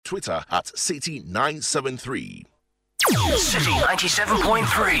Twitter at City973. City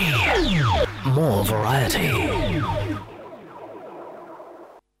 97.3. More variety.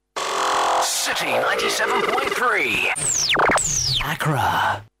 City 97.3.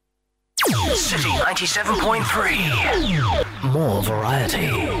 Accra. City 97.3. More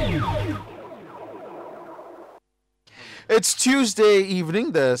variety. It's Tuesday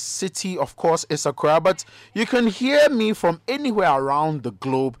evening. The city, of course, is Accra, but you can hear me from anywhere around the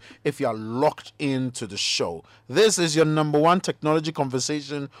globe if you are locked into the show. This is your number one technology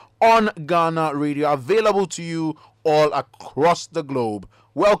conversation on Ghana Radio, available to you all across the globe.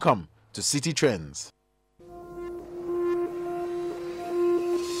 Welcome to City Trends.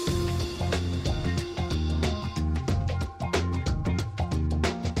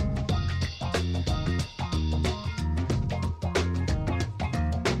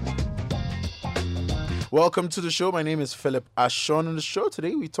 Welcome to the show. My name is Philip Ashon. On the show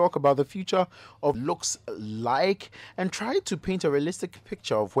today, we talk about the future of looks like and try to paint a realistic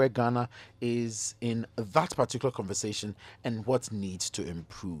picture of where Ghana is in that particular conversation and what needs to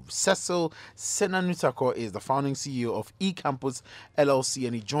improve. Cecil Sena-Nutako is the founding CEO of eCampus LLC,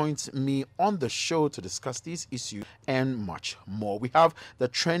 and he joins me on the show to discuss these issues and much more. We have the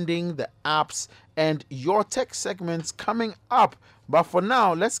trending, the apps, and your tech segments coming up. But for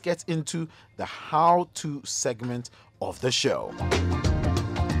now, let's get into the how-to segment of the show.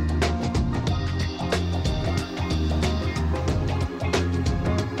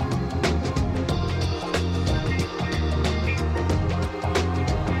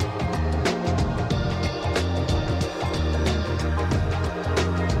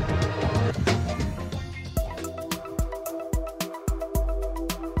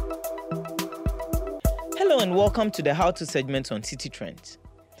 And welcome to the How To segment on City Trends.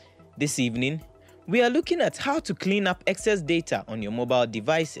 This evening, we are looking at how to clean up excess data on your mobile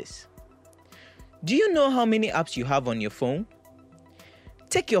devices. Do you know how many apps you have on your phone?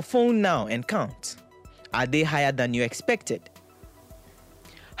 Take your phone now and count. Are they higher than you expected?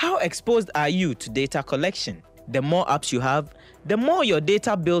 How exposed are you to data collection? The more apps you have, the more your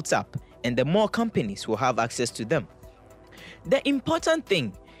data builds up and the more companies will have access to them. The important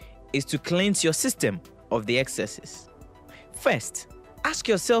thing is to cleanse your system of the excesses. First, ask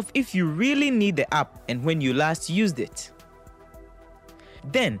yourself if you really need the app and when you last used it.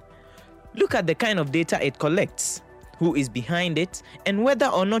 Then, look at the kind of data it collects, who is behind it, and whether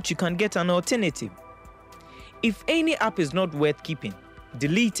or not you can get an alternative. If any app is not worth keeping,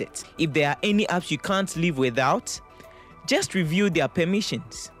 delete it. If there are any apps you can't live without, just review their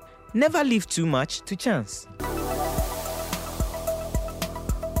permissions. Never leave too much to chance.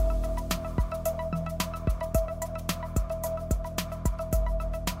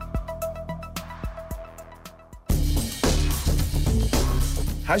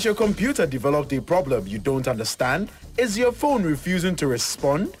 Has your computer developed a problem you don't understand? Is your phone refusing to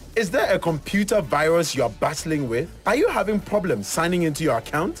respond? Is there a computer virus you're battling with? Are you having problems signing into your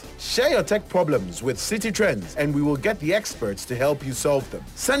account? Share your tech problems with City Trends and we will get the experts to help you solve them.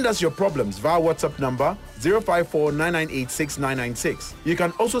 Send us your problems via WhatsApp number 054-998-6996. You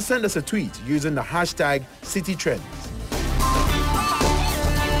can also send us a tweet using the hashtag City Trends.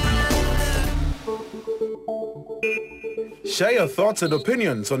 Share your thoughts and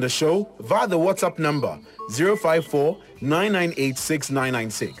opinions on the show via the WhatsApp number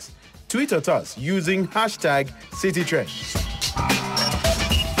 054-998-6996. Tweet at us using hashtag CityTrends.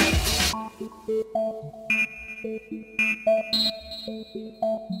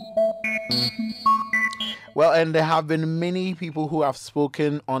 Well, and there have been many people who have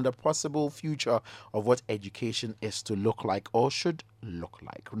spoken on the possible future of what education is to look like or should look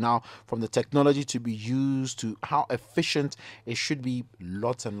like. Now, from the technology to be used to how efficient it should be,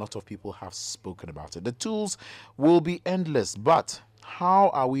 lots and lots of people have spoken about it. The tools will be endless, but how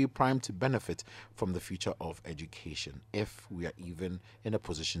are we primed to benefit from the future of education, if we are even in a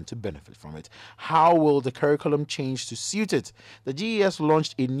position to benefit from it? How will the curriculum change to suit it? The GES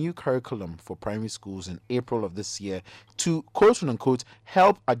launched a new curriculum for primary schools in April of this year to, quote unquote,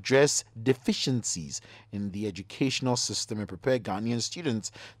 help address deficiencies in the educational system and prepare Ghanaian students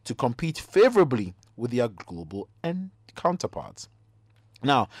to compete favorably with their global counterparts.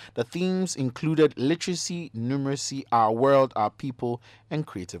 Now, the themes included literacy, numeracy, our world, our people, and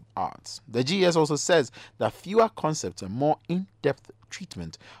creative arts. The GES also says that fewer concepts and more in-depth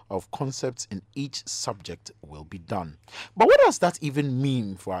treatment of concepts in each subject will be done. But what does that even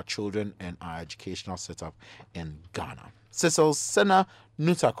mean for our children and our educational setup in Ghana? Cecil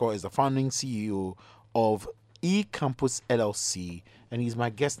Sena-Nutako is the founding CEO of eCampus LLC, and he's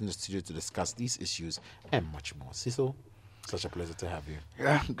my guest in the studio to discuss these issues and much more. Cecil, Such a pleasure to have you.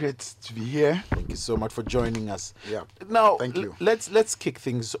 Yeah, great to be here. Thank you so much for joining us. Yeah. Now, Thank you. Let's kick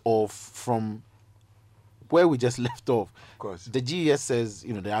things off from where we just left off. Of course. The GES says,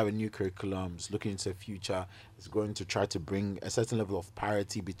 they have a new curriculum, it's looking into the future, it's going to try to bring a certain level of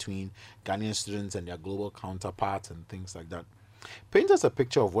parity between Ghanaian students and their global counterparts and things like that. Paint us a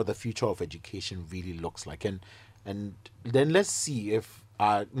picture of what the future of education really looks like, and then let's see if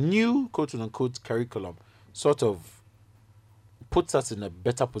our new quote-unquote curriculum sort of puts us in a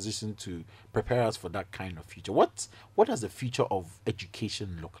better position to prepare us for that kind of future. What does the future of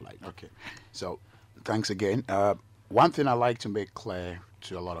education look like? Okay. So, thanks again. One thing I like to make clear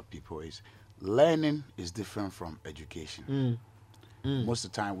to a lot of people is learning is different from education. Most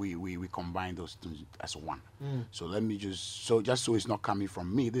of the time, we combine those two as one. So let me just so it's not coming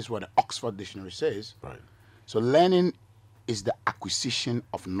from me. This is what the Oxford Dictionary says. Right. So learning is the acquisition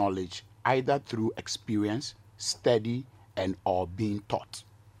of knowledge either through experience, study, and or being taught.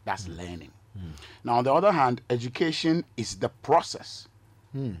 That's learning. Now, on the other hand, education is the process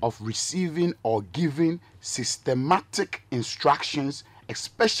of receiving or giving systematic instructions,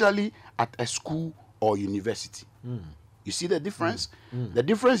 especially at a school or university. You see the difference? The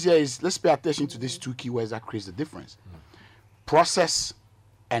difference here is, let's pay attention to these two keywords that creates the difference. Process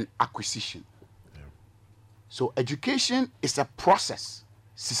and acquisition. So education is a process,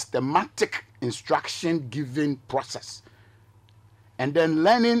 systematic instruction giving process. And then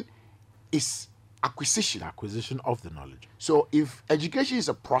learning is acquisition. The acquisition of the knowledge. So if education is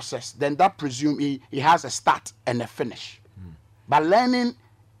a process, then that presumes it has a start and a finish. But learning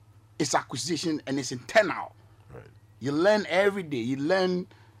is acquisition and it's internal. Right. You learn every day. You learn.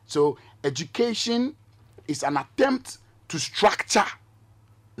 So education is an attempt to structure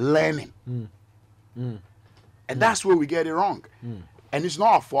learning. And that's where we get it wrong. And it's not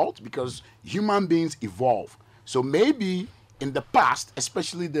our fault because human beings evolve. So maybe in the past,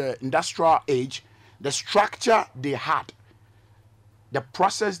 especially the industrial age, the structure they had, the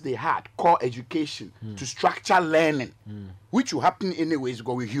process they had called education to structure learning, which will happen anyways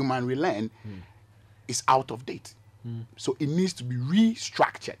because we're human, we learn, is out of date. So it needs to be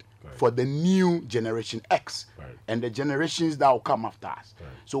restructured for the new generation X and the generations that will come after us.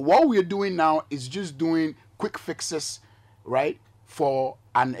 So what we're doing now is just doing quick fixes, right, for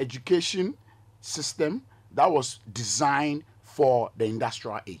an education system that was designed for the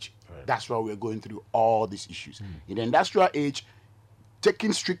industrial age. That's why we're going through all these issues. In the industrial age,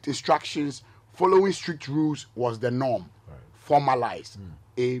 taking strict instructions, following strict rules was the norm. Formalized.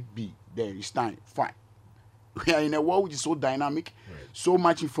 A, B. Then it's time. Fine. We are in a world which is so dynamic. So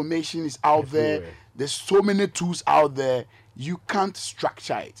much information is out there. There's so many tools out there. You can't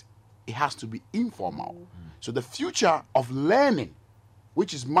structure it. It has to be informal. So the future of learning,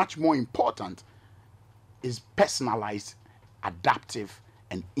 which is much more important, is personalized, adaptive,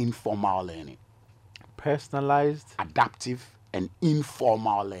 and informal learning. Personalized Adaptive and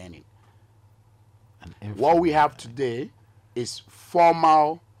informal learning. and What we have today is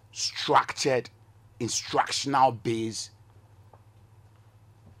formal, structured, instructional based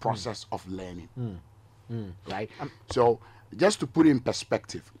process of learning. Right? So just to put it in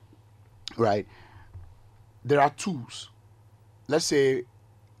perspective, right? There are tools. Let's say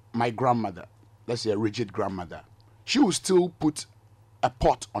my grandmother, let's say a rigid grandmother, she will still put a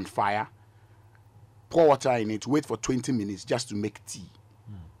pot on fire, pour water in it, wait for 20 minutes just to make tea.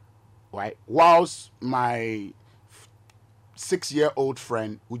 Right? Whilst my 6-year-old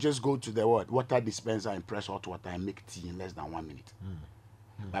friend would just go to the water dispenser and press hot water and make tea in less than 1 minute.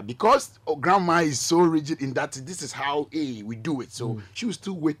 But because grandma is so rigid in that this is how we do it, so she will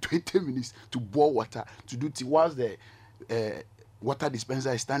still wait 20 minutes to boil water to do tea whilst the water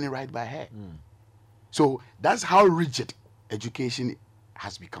dispenser is standing right by her. So that's how rigid education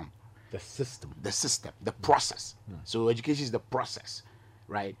has become. the system. The process. So education is the process,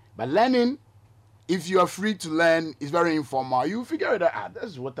 right? But learning, if you are free to learn, it's very informal. You figure it out.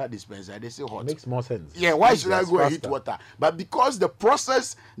 That's water dispenser. They say hot. It makes more sense. Yeah, why should I That's go and heat faster. water? But because the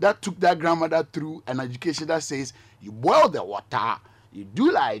process that took that grandmother through an education that says you boil the water, you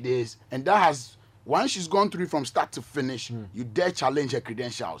do like this, and that has, once she's gone through it from start to finish, you dare challenge her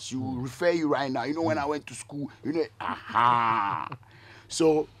credentials. She will refer you right now. You know, when I went to school, you know, aha.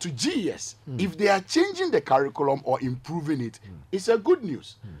 So to GES, if they are changing the curriculum or improving it, it's a good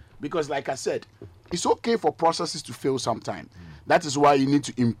news. Because like I said, it's okay for processes to fail sometimes. That is why you need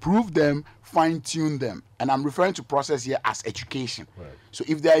to improve them, fine-tune them. And I'm referring to process here as education. Right. So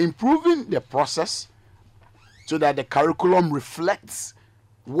if they are improving the process so that the curriculum reflects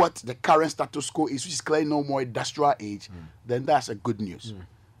what the current status quo is, which is clearly no more industrial age, then that's a good news.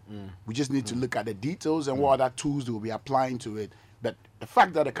 We just need to look at the details and what other tools they will be applying to it. But the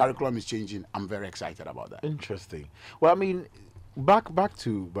fact that the curriculum is changing, I'm very excited about that. Interesting. Well, I mean, back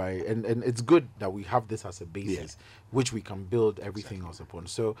to and it's good that we have this as a basis, which we can build everything else upon.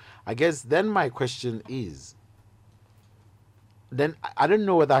 So I guess then my question is, then I don't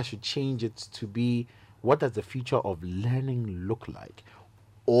know whether I should change it to be, what does the future of learning look like?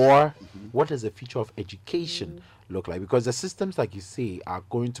 Or what does the future of education look like? Because the systems, like you say, are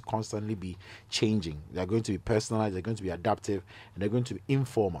going to constantly be changing. They're going to be personalized, they're going to be adaptive, and they're going to be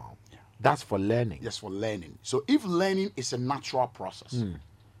informal. That's for learning. Yes, for learning. So if learning is a natural process,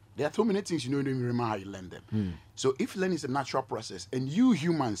 there are too many things you don't even remember how you learn them. So if learning is a natural process, and you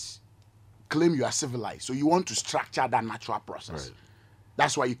humans claim you are civilized, so you want to structure that natural process. Right.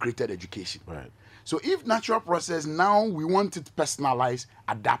 That's why you created education. Right. So if natural process, now we want it personalized,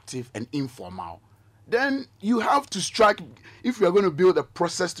 adaptive, and informal, then you have to strike. If you are going to build a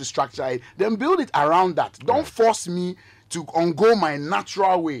process to structure it, then build it around that. Don't force me to go my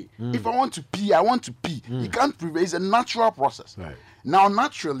natural way. If I want to pee, I want to pee. You can't prevent. It's a natural process. Right. Now,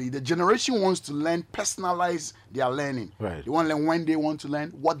 naturally, the generation wants to learn, personalize their learning. Right. They want to learn when they want to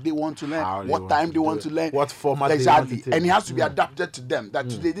learn, what they want to learn, How they what want time to they do want it, to learn, what format they want exactly, to take. and it has to be adapted to them. That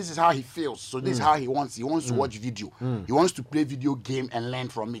today this is how he feels, so this is how he wants. He wants to watch video. He wants to play video game and learn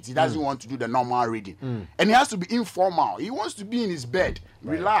from it. He doesn't want to do the normal reading, and it has to be informal. He wants to be in his bed,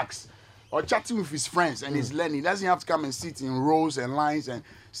 relax, or chatting with his friends, and he's learning. He doesn't have to come and sit in rows and lines and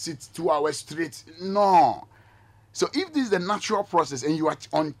sit 2 hours straight. No. So if this is the natural process and you are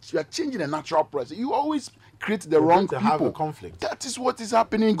changing the natural process, you always create the wrong to people. have a conflict. That is what is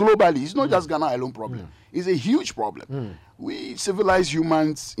happening globally. It's not just Ghana alone problem. It's a huge problem. We civilized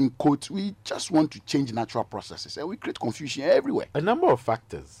humans, in quote, we just want to change natural processes and we create confusion everywhere. A number of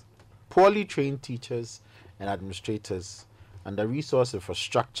factors: poorly trained teachers and administrators, under resource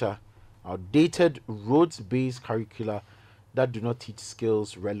infrastructure, outdated roads-based curricula that do not teach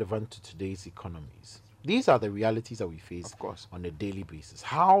skills relevant to today's economies. These are the realities that we face, Of course. on a daily basis.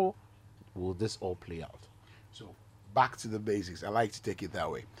 How will this all play out? So back to the basics. I like to take it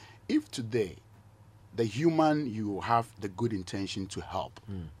that way. If today the human you have the good intention to help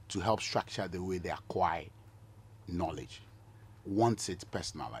structure the way they acquire knowledge, wants it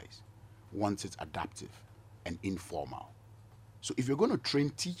personalized, wants it adaptive and informal. So if you're going to train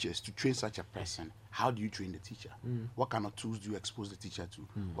teachers to train such a person, how do you train the teacher? What kind of tools do you expose the teacher to?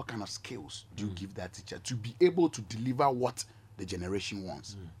 What kind of skills do you give that teacher to be able to deliver what the generation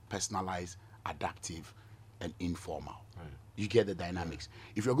wants? Personalized, adaptive, and informal. You get the dynamics.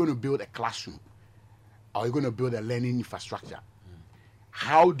 If you're going to build a classroom, or you're going to build a learning infrastructure,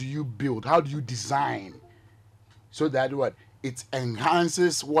 how do you build? How do you design so that what it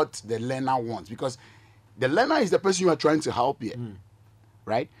enhances what the learner wants? Because the learner is the person you are trying to help here,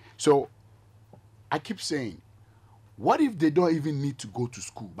 right? So I keep saying, what if they don't even need to go to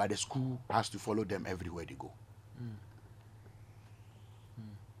school, but the school has to follow them everywhere they go?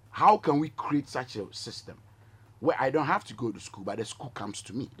 How can we create such a system where I don't have to go to school, but the school comes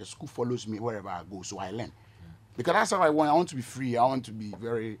to me? The school follows me wherever I go, so I learn. Because that's how I want. I want to be free. I want to be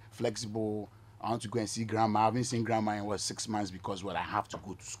very flexible. I want to go and see grandma. I haven't seen grandma in 6 months because I have to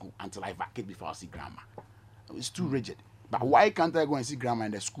go to school until I vacate before I see grandma. It's too rigid. But why can't I go and see grandma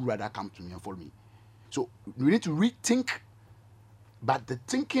and the school rather come to me and follow me? So we need to rethink, but the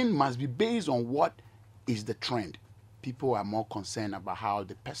thinking must be based on what is the trend. People are more concerned about how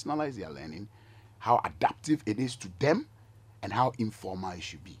they personalize their learning, how adaptive it is to them, and how informal it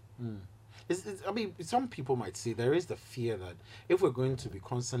should be. I mean, some people might say there is the fear that if we're going to be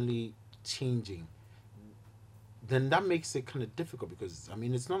constantly changing, then that makes it kind of difficult, because, I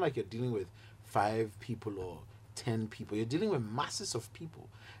mean, it's not like you're dealing with 5 people or 10 people. You're dealing with masses of people.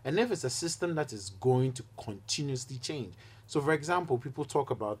 And if it's a system that is going to continuously change. So, for example, people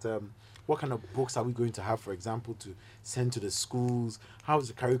talk about what kind of books are we going to have, for example, to send to the schools? How is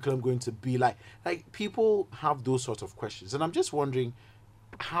the curriculum going to be? Like people have those sorts of questions. And I'm just wondering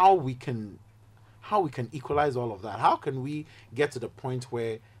how we can equalize all of that. How can we get to the point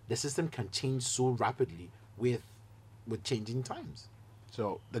where the system can change so rapidly with changing times?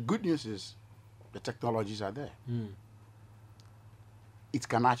 So the good news is the technologies are there. It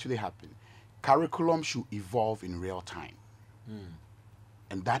can actually happen. Curriculum should evolve in real time.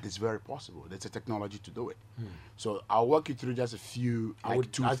 And that is very possible. There's a technology to do it. So I'll walk you through just a few, I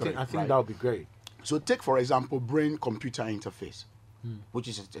think right? that would be great. So take, for example, brain-computer interface, which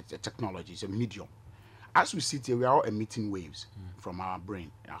is a technology, it's a medium. As we sit here, we are all emitting waves from our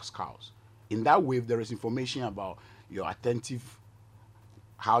brain, our skulls. In that wave, there is information about your attentive,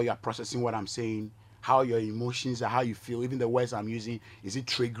 how you are processing what I'm saying, how your emotions are, how you feel, even the words I'm using, is it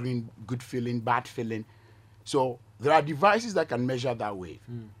triggering good feeling, bad feeling? So there are devices that can measure that wave.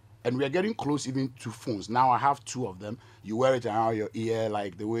 And we are getting close even to phones. Now I have 2 of them. You wear it around your ear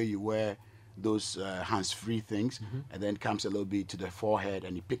like the way you wear those hands-free things, and then comes a little bit to the forehead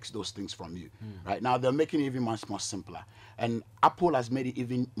and it picks those things from you. Right now they're making it even much more simpler, and Apple has made it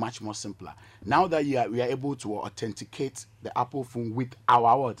even much more simpler. Now that we are able to authenticate the Apple phone with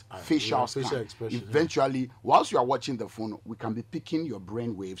our what? Facial scan. expression, Eventually, whilst you are watching the phone, we can be picking your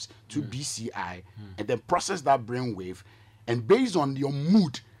brain waves to BCI and then process that brain wave, and based on your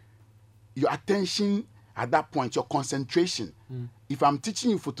mood, your attention at that point, your concentration. If I'm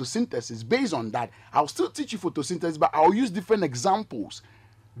teaching you photosynthesis, based on that, I'll still teach you photosynthesis, but I'll use different examples.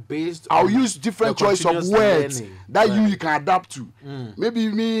 I'll use different the choice of continuous words learning. that Right. you can adapt to. Maybe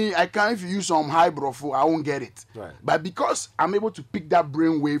me, I can, if you use some high brofo, I won't get it. Right. But because I'm able to pick that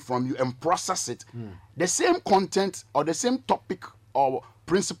brain wave from you and process it, the same content or the same topic or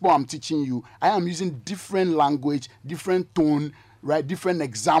principle I'm teaching you, I am using different language, different tone, right, different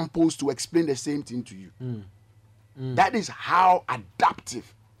examples to explain the same thing to you. That is how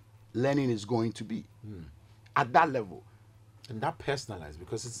adaptive learning is going to be at that level. And that personalized,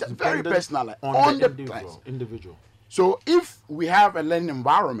 because it's That's very dependent personalized, on on the the individual. So if we have a learning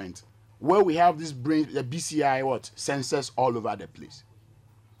environment where we have this brain, the BCI sensors all over the place,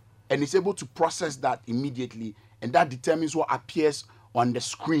 and it's able to process that immediately, and that determines what appears on the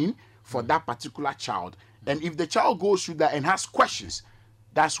screen for that particular child. And if the child goes through that and has questions,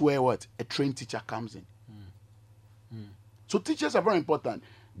 that's where a trained teacher comes in. So teachers are very important.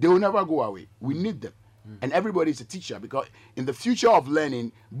 They will never go away. We need them. And everybody is a teacher, because in the future of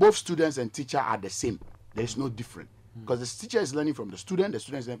learning, both students and teacher are the same. There is no different. Because the teacher is learning from the student is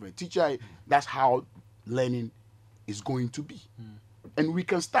learning from the teacher. That's how learning is going to be. And we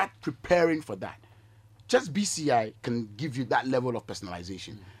can start preparing for that. Just BCI can give you that level of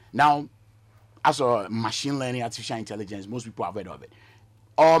personalization. Now, as a machine learning, artificial intelligence, most people have heard of it.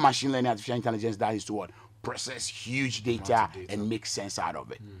 All machine learning, artificial intelligence, that is to what? Process huge data and make sense out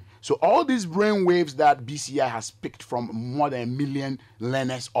of it. So all these brain waves that BCI has picked from more than 1 million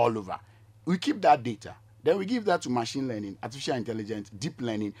learners all over, we keep that data. Then we give that to machine learning, artificial intelligence, deep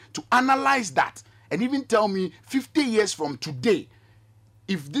learning to analyze that and even tell me 50 years from today,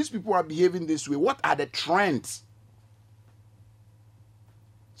 if these people are behaving this way, what are the trends?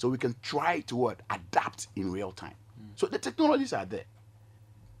 So we can try to adapt in real time. So the technologies are there.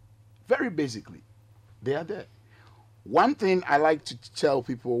 Very basically, they are there. One thing I like to tell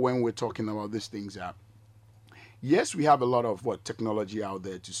people when we're talking about these things are, yes, we have a lot of technology out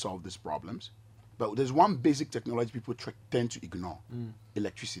there to solve these problems, but there's one basic technology people tend to ignore: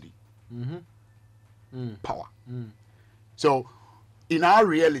 electricity, power. So, in our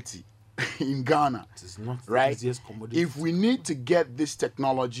reality, in Ghana, It is not the right? easiest commodity. If we need to get this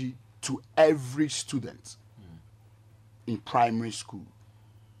technology to every student in primary school,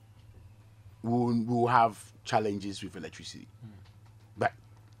 we'll have challenges with electricity. But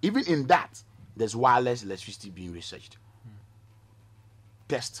even in that, there's wireless electricity being researched.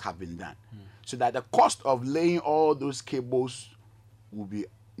 Tests have been done. So that the cost of laying all those cables will be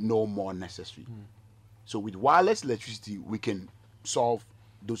no more necessary. So with wireless electricity, we can solve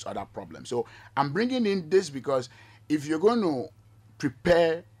those other problems. So I'm bringing in this because if you're going to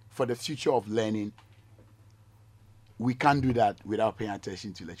prepare for the future of learning, we can't do that without paying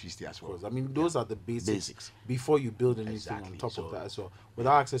attention to electricity as well. I mean, those are the basics, Basics. before you build anything Exactly. on top So- of that. So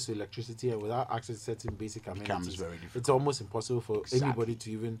without access to electricity and without access to certain basic amenities, very difficult. it's almost impossible for Exactly. anybody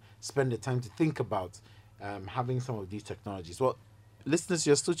to even spend the time to think about having some of these technologies. Well, listeners,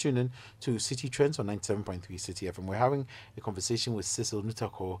 you're still tuning in to City Trends on 97.3 City FM. We're having a conversation with Cecil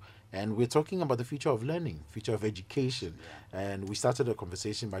Nutako, and we're talking about the future of learning, future of education. And we started a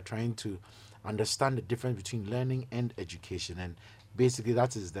conversation by trying to understand the difference between learning and education. And basically,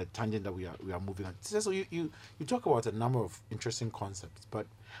 that is the tangent that we are moving on. Cecil, you talk about a number of interesting concepts, but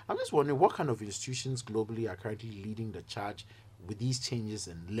I'm just wondering what kind of institutions globally are currently leading the charge with these changes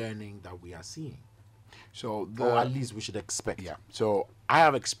in learning that we are seeing? So Or at least we should expect. Yeah. So I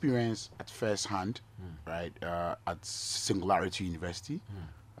have experience at first hand, right, at Singularity University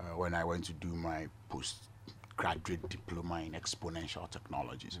when I went to do my postgraduate diploma in exponential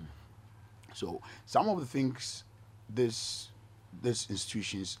technologies. So some of the things these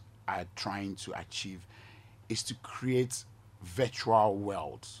institutions are trying to achieve is to create virtual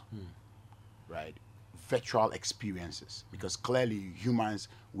worlds, right? Virtual experiences, because clearly humans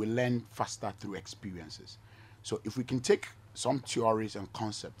will learn faster through experiences. So if we can take some theories and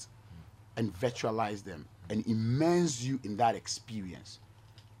concepts and virtualize them and immerse you in that experience,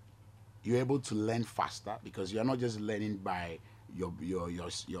 you're able to learn faster because you're not just learning by you're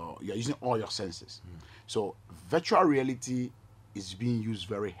using all your senses. So virtual reality is being used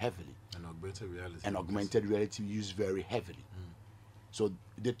very heavily, And augmented reality. and augmented reality used very heavily. So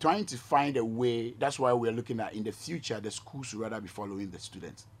they're trying to find a way. That's why we're looking at in the future the schools would rather be following the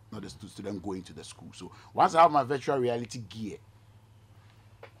students, not the student going to the school. So once I have my virtual reality gear,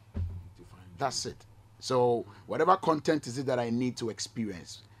 that's it. So whatever content is it that I need to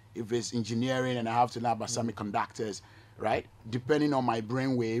experience, if it's engineering and I have to learn about semiconductors, right? Depending on my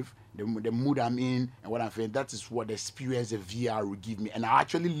brainwave, the mood I'm in and what I'm feeling, that is what the experience of VR will give me. And I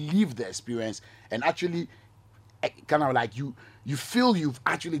actually live the experience and actually kind of like you feel you've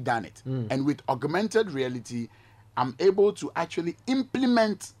actually done it. And with augmented reality, I'm able to actually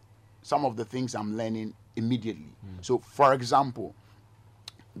implement some of the things I'm learning immediately. So for example,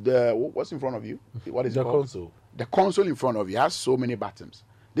 what's in front of you? What is The it called? console. The console in front of you has so many buttons.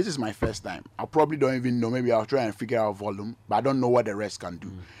 This is my first time. I probably don't even know. Maybe I'll try and figure out volume, but I don't know what the rest can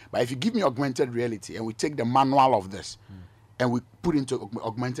do. But if you give me augmented reality and we take the manual of this and we put into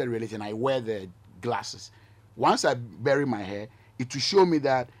augmented reality and I wear the glasses, once I bury my hair, it will show me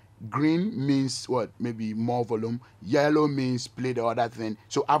that green means what? Maybe more volume. Yellow means play the other thing.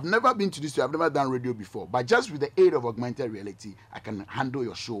 So I've never been to this. I've never done radio before. But just with the aid of augmented reality, I can handle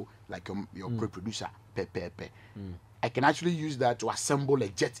your show like your pre-producer. I can actually use that to assemble a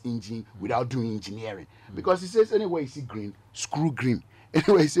jet engine without doing engineering. Because it says anywhere you see green, screw green.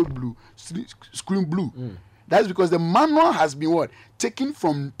 Anywhere you see blue, screw blue. That's because the manual has been what? Taken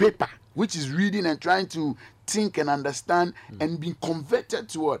from paper, which is reading and trying to think and understand and being converted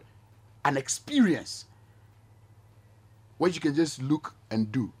to what? An experience. Where you can just look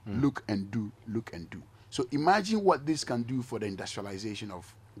and do, look and do, look and do. So imagine what this can do for the industrialization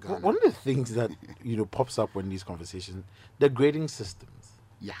of Ghana. One of the things that pops up when these conversations, the grading systems.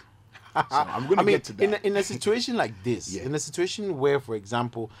 Yeah. So I'm going to get to that. In a situation like this, Yeah. in a situation where, for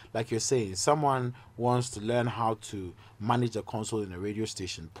example, like you're saying, someone wants to learn how to manage a console in a radio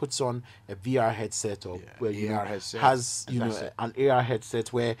station, puts on a VR headset or where AR headset, has and that's it. an AR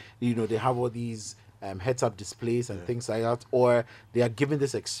headset where they have all these heads-up displays and things like that, or they are given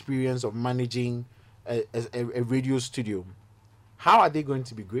this experience of managing a radio studio. How are they going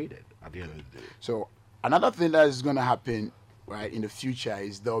to be graded at the end of the day? So another thing that is going to happen, right, in the future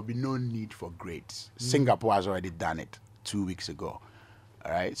is there will be no need for grades. Singapore has already done it 2 weeks ago.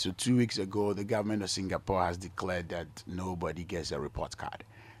 All right. So 2 weeks ago, the government of Singapore has declared that nobody gets a report card,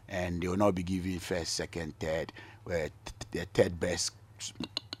 and they will not be giving first, second, third, where the third best.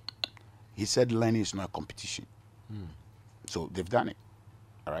 He said learning is not a competition. So they've done it.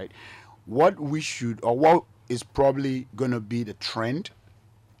 All right. What we should, or what is probably going to be the trend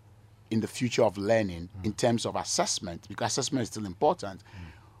in the future of learning in terms of assessment, because assessment is still important,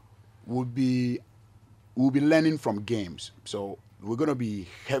 we'll be learning from games. So we're going to be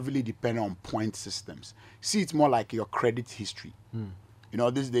heavily dependent on point systems. See, it's more like your credit history.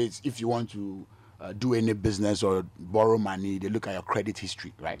 These days, if you want to do any business or borrow money, they look at your credit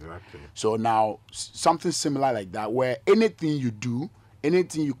history, right? Exactly. So now something similar like that, where anything you do,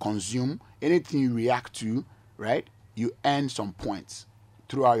 anything you consume, anything you react to, right, you earn some points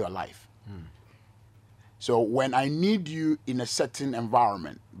throughout your life. So when I need you in a certain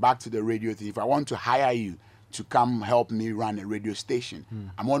environment, back to the radio thing, if I want to hire you to come help me run a radio station,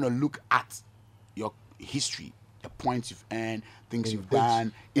 I'm going to look at your history, the points you've earned, things you've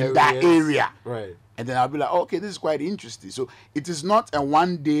done in that areas, area. right. And then I'll be like, okay, this is quite interesting. So it is not a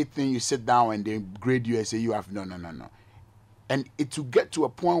one-day thing you sit down and they grade you and say you have, no. And it will get to a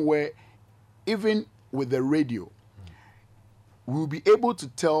point where even with the radio, we'll be able to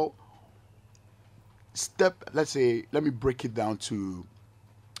tell let's say, let me break it down to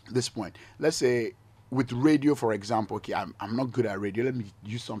this point. Let's say with radio, for example, okay, I'm not good at radio. Let me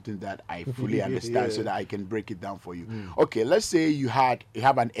use something that I fully understand so that I can break it down for you. Okay, let's say you have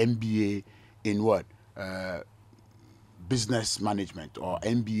an MBA in what? Business management or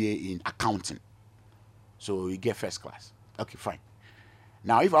MBA in accounting. So you get first class. Okay, fine.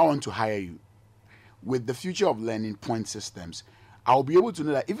 Now, if I want to hire you, with the future of learning point systems, I'll be able to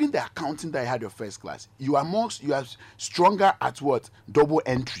know that even the accounting that I had your first class, you are stronger at what? Double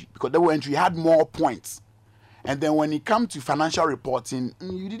entry. Because double entry had more points. And then when it comes to financial reporting,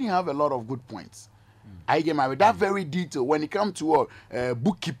 you didn't have a lot of good points. I get my that very detail. When it comes to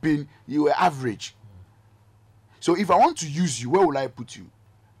bookkeeping, you were average. So if I want to use you, where will I put you?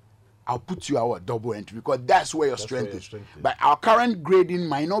 I'll put you our double entry because that's where your strength is. But our current grading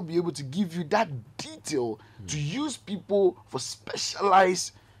might not be able to give you that detail to use people for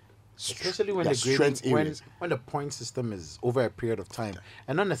specialized Especially when their the grading, strength areas. when the point system is over a period of time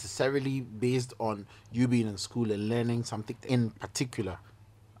and not necessarily based on you being in school and learning something in particular.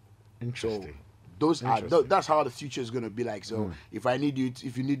 So Interesting. those are Interesting. that's how the future is going to be like. So if I need you,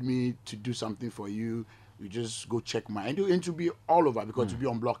 if you need me to do something for you, you just go check my and it will be all over because it will be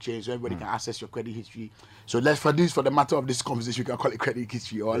on blockchain, so everybody can access your credit history. So let's for the matter of this conversation, we can call it credit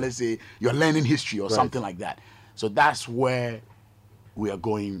history, or let's say your learning history, or something like that. So that's where we are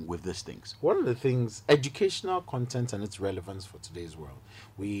going with these things. One of the things, educational content and its relevance for today's world.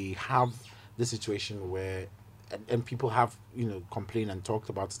 We have the situation where, and people have, complained and talked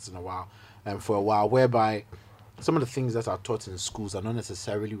about it for a while, whereby some of the things that are taught in schools are not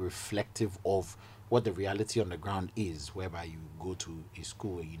necessarily reflective of what the reality on the ground is, whereby you go to a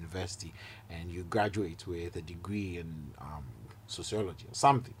school, a university, and you graduate with a degree in sociology or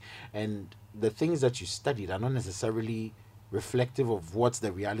something. And the things that you studied are not necessarily reflective of what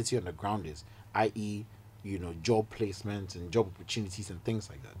the reality on the ground is, i.e., job placement and job opportunities and things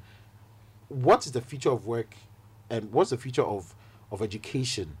like that. What is the future of work and what's the future of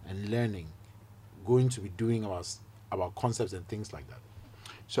education and learning going to be doing about concepts and things like that?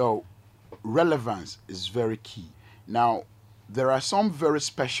 So relevance is very key. Now, there are some very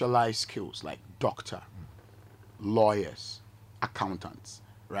specialized skills like doctor, lawyers, accountants,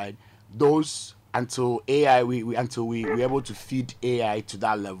 right? Those until AI, until we're able to feed AI to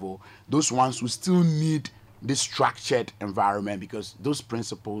that level, those ones will still need this structured environment because those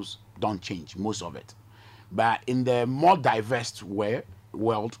principles don't change, most of it. But in the more diverse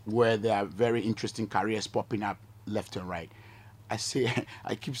world where there are very interesting careers popping up left and right,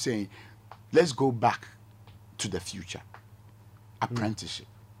 I keep saying, let's go back to the future. Apprenticeship.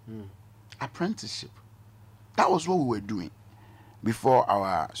 Apprenticeship. That was what we were doing before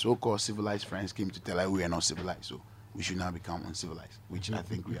our so-called civilized friends came to tell us we are not civilized, so we should now become uncivilized, which I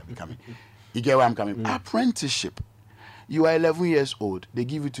think we are becoming. You get where I'm coming? Apprenticeship. You are 11 years old. They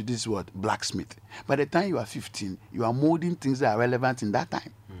give you to this blacksmith. By the time you are 15, you are molding things that are relevant in that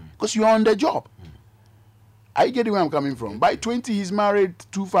time because you are on the job. I get where I'm coming from. By 20, he's married,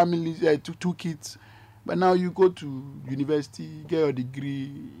 2 families, 2 kids. But now you go to university, get your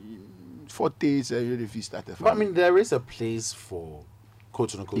degree, 4 days, if you start a family. But I mean, there is a place for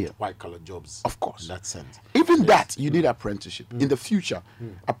quote unquote white collar jobs. Of course. In that sense. Even that, you need apprenticeship. In the future,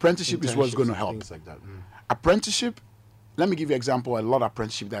 apprenticeship is what's going to help. Things like that. Apprenticeship, let me give you an example. A lot of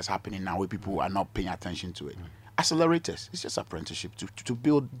apprenticeship that's happening now where people are not paying attention to it. Accelerators, it's just apprenticeship to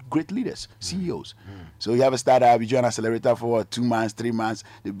build great leaders, CEOs. So you have a startup, you join accelerator for 2 months, 3 months.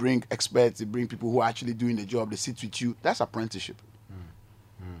 They bring experts, they bring people who are actually doing the job, they sit with you. That's apprenticeship.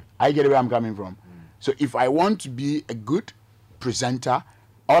 I get where I'm coming from. So if I want to be a good presenter,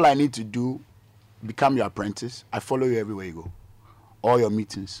 all I need to do, become your apprentice. I follow you everywhere you go. All your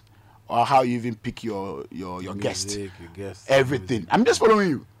meetings, or how you even pick your guest. Music, your guests, Everything. music. I'm just following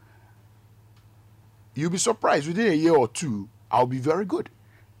you. You'll be surprised. Within a year or 2, I'll be very good.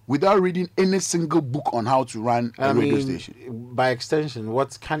 Without reading any single book on how to run a radio station. By extension,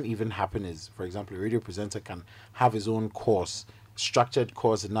 what can even happen is, for example, a radio presenter can have his own course, structured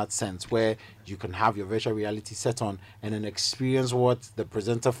course in that sense, where you can have your virtual reality set on and then experience what the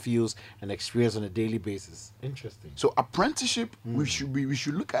presenter feels and experience on a daily basis. Interesting. So apprenticeship, we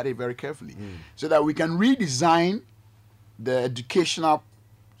should look at it very carefully so that we can redesign the educational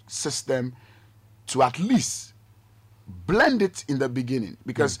system to at least blend it in the beginning,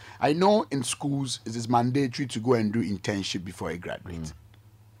 because I know in schools it is mandatory to go and do internship before you graduate.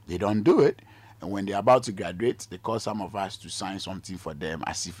 They don't do it, and when they're about to graduate, they call some of us to sign something for them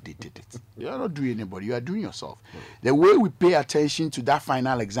as if they did it. You are not doing anybody, you are doing yourself. The way we pay attention to that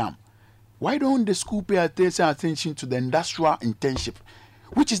final exam, why don't the school pay attention to the industrial internship,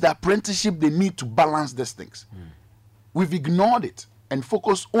 which is the apprenticeship they need to balance these things? We've ignored it and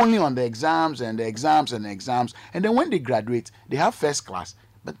focus only on the exams and the exams and the exams. And then when they graduate, they have first class,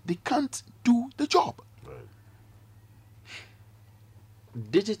 but they can't do the job.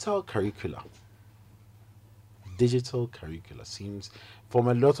 Digital curricula. Digital curricula seems, from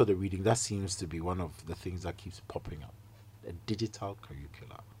a lot of the reading, that seems to be one of the things that keeps popping up. A digital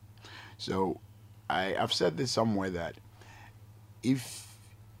curricula. So I've said this somewhere that if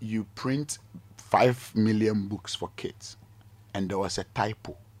you print 5 million books for kids, and there was a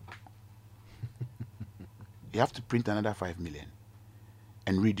typo, you have to print another 5 million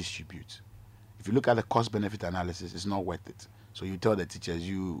and redistribute. If you look at the cost-benefit analysis, it's not worth it. So you tell the teachers,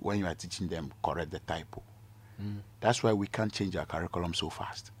 when you are teaching them, correct the typo. That's why we can't change our curriculum so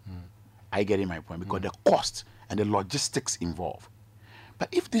fast. I get in my point, because the cost and the logistics involved. But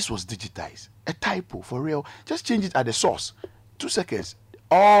if this was digitized, a typo for real, just change it at the source. 2 seconds,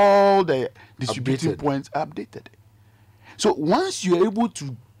 all the distributing Updated. points are updated. So once you're able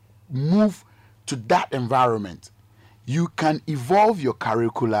to move to that environment, you can evolve your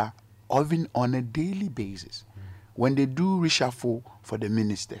curricula even on a daily basis. When they do reshuffle for the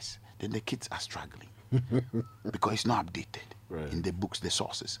ministers, then the kids are struggling because it's not updated in the books, the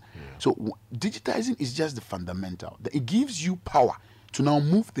sources. So digitizing is just the fundamental. It gives you power to now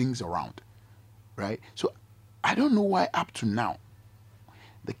move things around, right? So I don't know why up to now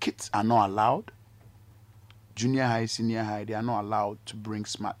the kids are not allowed. Junior high, senior high, they are not allowed to bring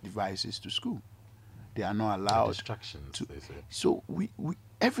smart devices to school. They are not allowed Distractions, to. they say. So we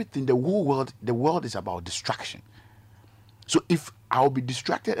everything, the whole world, the world is about distraction. So if I'll be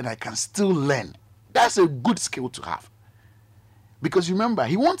distracted and I can still learn, that's a good skill to have. Because remember,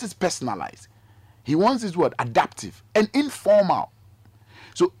 he wants it personalized. He wants it what? Adaptive and informal.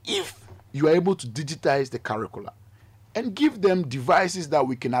 So if you are able to digitize the curricula and give them devices that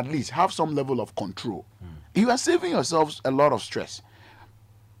we can at least have some level of control, you are saving yourselves a lot of stress.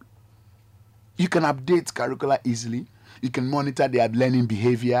 You can update curricula easily. You can monitor their learning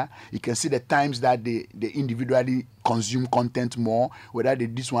behavior. You can see the times that they individually consume content more, whether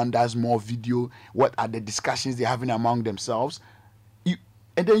this one does more video, what are the discussions they're having among themselves.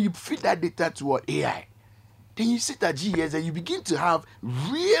 And then you feed that data to what? AI. Then you sit at GES and you begin to have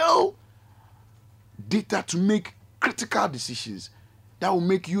real data to make critical decisions that will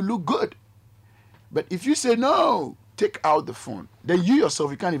make you look good. But if you say, no, take out the phone, then you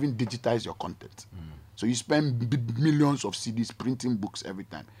yourself, you can't even digitize your content. So you spend millions of CDs printing books every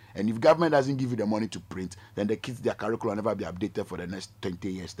time. And if government doesn't give you the money to print, then the kids, their curriculum will never be updated for the next 20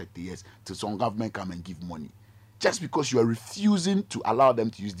 years, 30 years, till some government come and give money. Just because you are refusing to allow them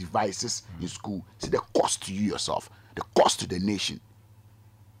to use devices in school, see the cost to you yourself, the cost to the nation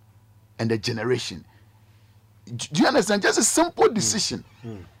and the generation. Do you understand? Just a simple decision.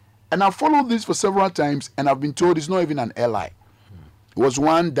 And I've followed this for several times, and I've been told it's not even an ally. It was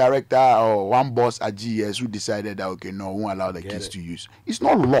one director or one boss at GES who decided that, okay, no, we won't allow the kids to use. It's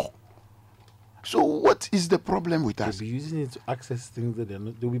not law. So what is the problem with us? They'll be using it to access things that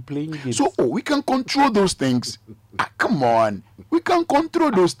they'll be playing games. So we can control those things. Come on. We can control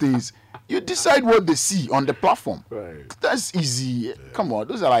those things. You decide what they see on the platform. Right. That's easy. Come on.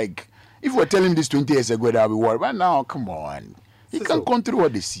 Those are like, if we're telling this 20 years ago, that we were. But now, come on. You can control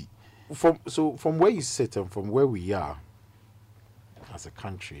what they see. From where you sit and from where we are as a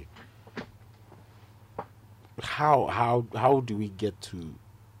country, how do we get to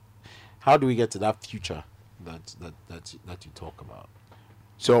that future that you talk about?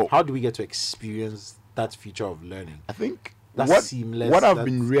 So How do we get to experience that future of learning? I think That what seamless, what I've that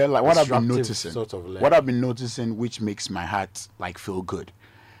been what I've been disruptive noticing, sort of learning. what I've been noticing, which makes my heart like feel good,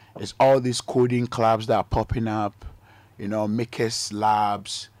 is all these coding clubs that are popping up, makers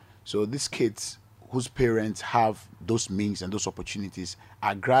labs. So these kids whose parents have those means and those opportunities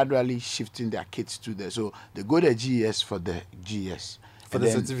are gradually shifting their kids to there. So they go to GES for the GES. For the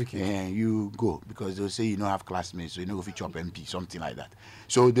certificate. Yeah, you go because they'll say you don't have classmates, so you know if you chop MP, something like that.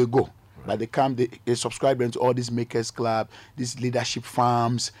 So they go. But they come, they subscribe them to all these makers club, these leadership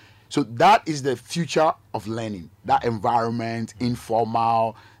farms. So that is the future of learning. That environment,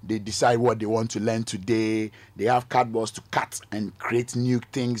 informal. They decide what they want to learn today. They have cardboards to cut and create new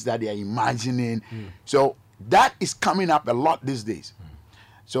things that they are imagining. So that is coming up a lot these days.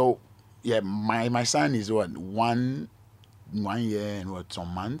 So yeah, my son is what, 1 year and what, some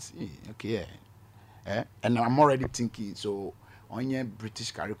months? Okay, yeah. And I'm already thinking, so on your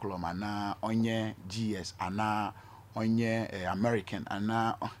British curriculum, and on your GS, and on your American,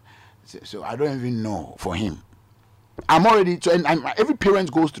 and so I don't even know for him. I'm already, and every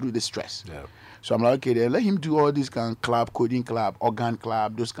parent goes through this stress. Yeah. So I'm like, okay, then let him do all this kind of club, coding club, organ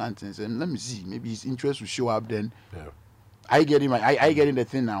club, those kind of things, and let me see, maybe his interest will show up then. Yeah. I getting the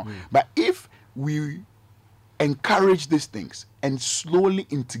thing now. But if we encourage these things and slowly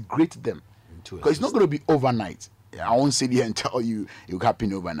integrate them, because it's not going to be overnight. I won't sit here and tell you it will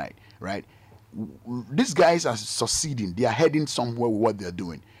happen overnight, right? These guys are succeeding. They are heading somewhere with what they're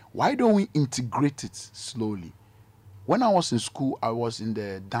doing. Why don't we integrate it slowly? When I was in school, I was in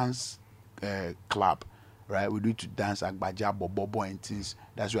the dance club, right? We do to dance agbaja, bobo and things.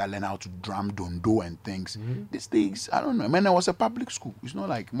 That's where I learned how to drum dondo and things. These things, I don't know. I mean, it was a public school. It's not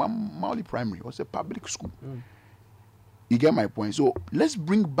like Mauli Primary. It was a public school. You get my point? So let's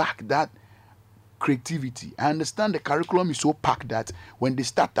bring back that creativity. I understand the curriculum is so packed that when they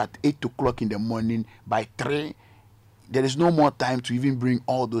start at 8 o'clock in the morning, by 3, there is no more time to even bring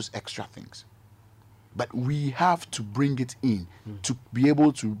all those extra things. But we have to bring it in to be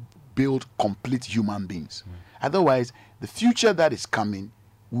able to build complete human beings. Otherwise, the future that is coming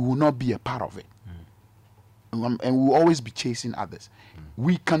we will not be a part of it. And we will always be chasing others.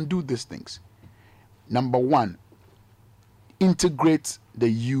 We can do these things. Number one, integrate the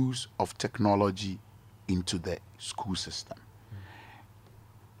use of technology into the school system.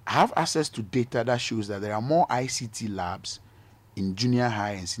 Have access to data that shows that there are more ICT labs in junior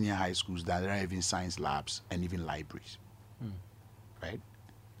high and senior high schools than there are even science labs and even libraries. Right?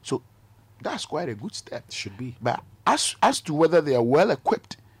 So that's quite a good step. Should be. But as to whether they are well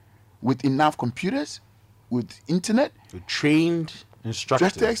equipped with enough computers, with internet, With trained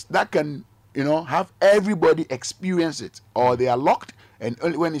instructors. that can, have everybody experience it, or they are locked and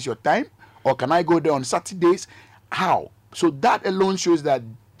only when is your time, or can I go there on Saturdays? How? So that alone shows that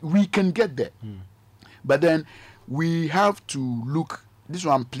we can get there. But then we have to look. This is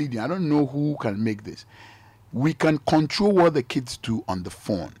what I'm pleading. I don't know who can make this. We can control what the kids do on the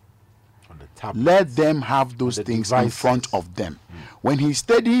phone. On the tablet. Let them have those the things in devices. front of them. When he's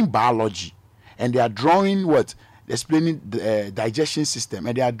studying biology and they are drawing explaining the digestion system,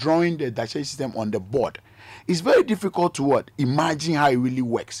 and they are drawing the digestion system on the board, it's very difficult to imagine how it really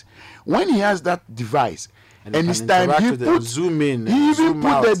works. When he has that device, And and he it's can time interact he with it, put, zoom in, he even zoom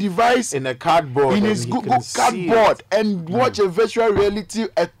put out the device in a cardboard, in and his he Google can see cardboard it. and watch a virtual reality,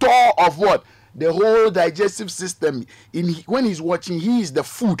 a tour of the whole digestive system. When he's watching, he is the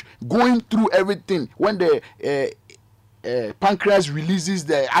food going through everything. When the pancreas releases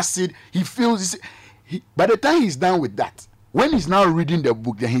the acid, he feels. By the time he's done with that, when he's now reading the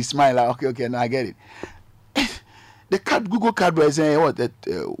book, then he smiles like, okay, now I get it. The Google Cardboard is saying at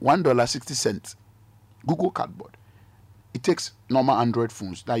 $1.60. Google Cardboard. It takes normal Android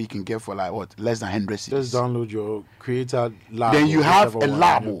phones that you can get for less than 100 cedis. Just download your Creator Lab. Then you or have whichever a one,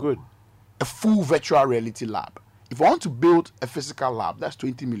 lab, and you're good. a full virtual reality lab. If I want to build a physical lab, that's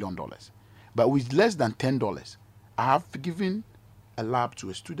 $20 million. But with less than $10, I have given a lab to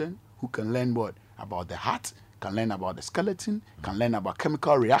a student who can learn about the heart, can learn about the skeleton, can learn about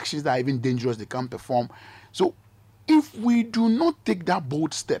chemical reactions that are even dangerous they can perform. So if we do not take that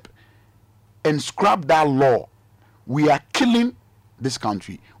bold step and scrap that law, we are killing this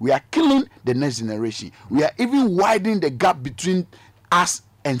country. We are killing the next generation. We are even widening the gap between us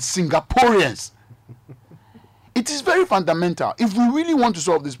and Singaporeans. It is very fundamental. If we really want to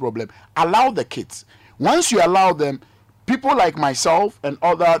solve this problem, allow the kids. Once you allow them, people like myself and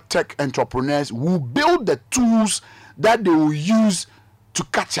other tech entrepreneurs will build the tools that they will use to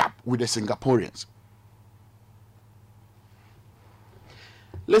catch up with the Singaporeans.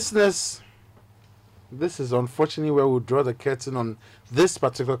 Listeners, this is unfortunately where we'll draw the curtain on this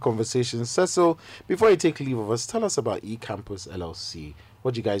particular conversation. Cecil, before you take leave of us, tell us about eCampus LLC,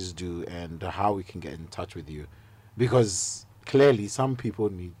 what you guys do, and how we can get in touch with you. Because clearly some people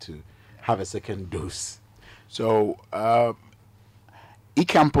need to have a second dose. So,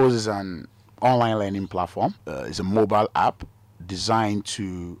 eCampus is an online learning platform. It's a mobile app designed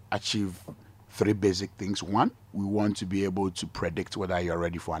to achieve three basic things. One, we want to be able to predict whether you're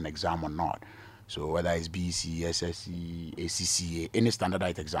ready for an exam or not. So whether it's BEC, SSC, ACCA, any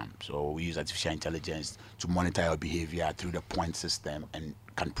standardized exam. So we use artificial intelligence to monitor your behavior through the point system and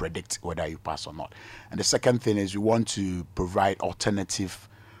can predict whether you pass or not. And the second thing is we want to provide alternative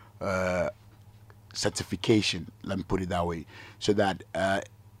certification, let me put it that way, so that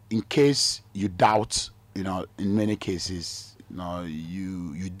in case you doubt, in many cases,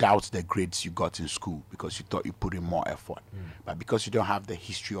 you doubt the grades you got in school because you thought you put in more effort. But because you don't have the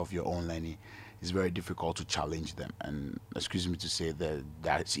history of your own learning, it's very difficult to challenge them. And excuse me to say that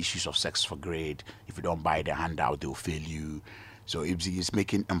there's issues of sex for grade. If you don't buy the handout, they'll fail you. So it's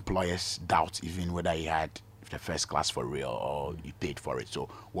making employers doubt even whether you had the first class for real or you paid for it. So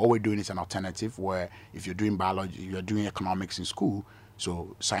what we're doing is an alternative where if you're doing biology, you're doing economics in school,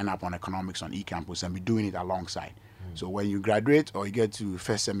 so sign up on economics on eCampus and be doing it alongside. So when you graduate or you get to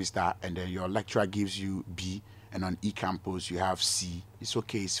first semester and then your lecturer gives you B and on eCampus you have C, it's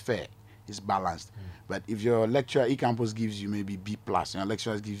okay, it's fair, it's balanced. But if your lecturer eCampus gives you maybe B plus and your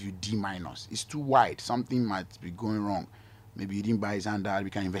lecturer gives you D minus, it's too wide. Something might be going wrong. Maybe you didn't buy his handout. We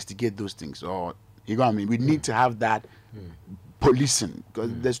can investigate those things. Or you know what I mean? We need to have that policing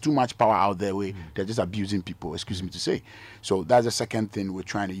because there's too much power out there where they're just abusing people, excuse me to say. So that's the second thing we're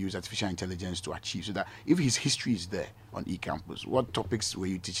trying to use artificial intelligence to achieve, so that if his history is there on eCampus, what topics were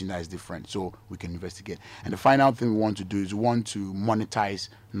you teaching that is different, so we can investigate. And the final thing we want to do is we want to monetize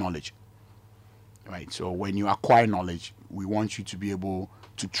knowledge. Right. So when you acquire knowledge, we want you to be able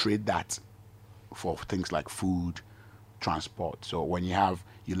to trade that for things like food, transport. So when you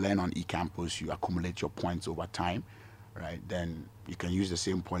learn on eCampus, you accumulate your points over time. right? Then you can use the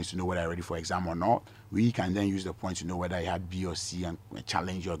same points to know whether you're ready for exam or not. We can then use the points to know whether you had B or C and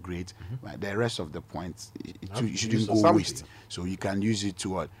challenge your grade. Right? The rest of the points, you shouldn't go waste. So you can use it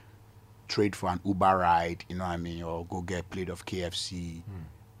to trade for an Uber ride, you know what I mean, or go get a plate of KFC,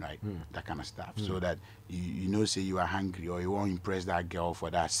 right? That kind of stuff. So that you know, say you are hungry or you want to impress that girl for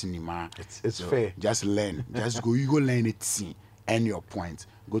that cinema. It's so fair. Just learn. Just go. You go learn it. See, earn your points.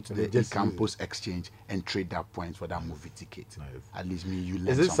 Go to the campus exchange and trade that points for that movie ticket. Nice. At least you learn.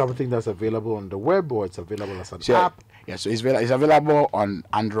 Is this something that's available on the web or it's available as an app? Yeah, so it's available on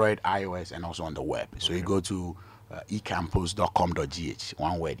Android, iOS, and also on the web. So you go to ecampus.com.gh,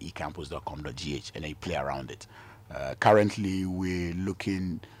 one word, ecampus.com.gh, and then you play around it. Currently, we're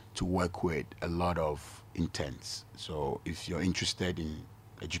looking to work with a lot of interns. So if you're interested in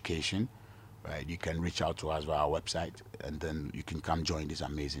education, right, you can reach out to us via our website, and then you can come join this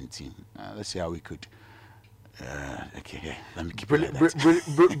amazing team. Let's see how we could. Okay, let me keep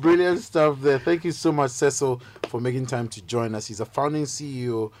it. Brilliant stuff there. Thank you so much, Cecil, for making time to join us. He's a founding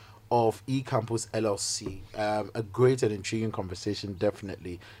CEO of eCampus LLC. A great and intriguing conversation,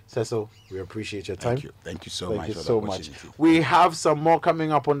 definitely. Cecil, we appreciate your time. Thank you so Thank much. you for so the much. opportunity. We have some more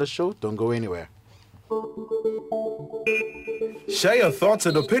coming up on the show. Don't go anywhere. Share your thoughts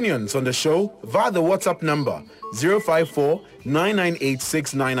and opinions on the show via the WhatsApp number 054 998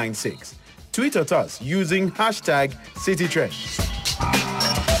 6996. Tweet at us using hashtag CityTrends.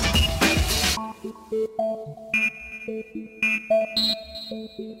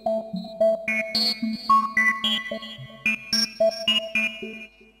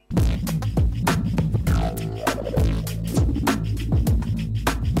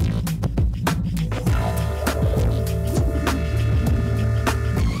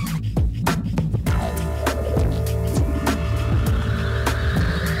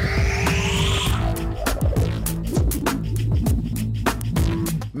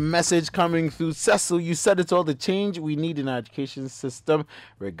 Message coming through. Cecil, you said it's all the change we need in our education system.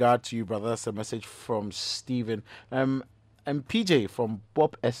 Regard to you, brother. That's a message from Stephen. And PJ from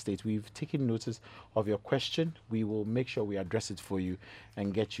Bob Estate, we've taken notice of your question. We will make sure we address it for you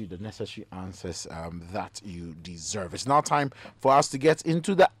and get you the necessary answers that you deserve. It's now time for us to get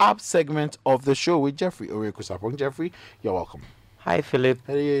into the app segment of the show with Jeffrey Orekusapong. Jeffrey, you're welcome. Hi, Philip.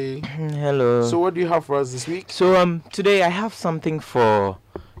 Hey. Hello. So what do you have for us this week? So today I have something for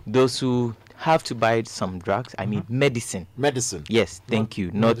those who have to buy some drugs. I mean medicine. Medicine. Yes, thank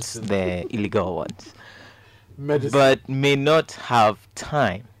you. Not medicine. the illegal ones. Medicine. But may not have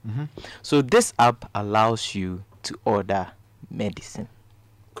time. So this app allows you to order medicine.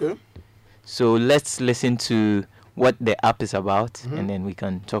 Okay. So let's listen to what the app is about, and then we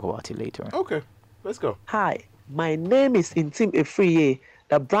can talk about it later on. Okay. Let's go. Hi, my name is Intim Efriye,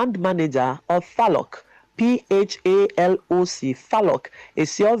 the brand manager of Falloc. PHALOC. Falloc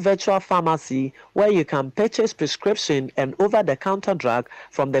is your virtual pharmacy where you can purchase prescription and over-the-counter drug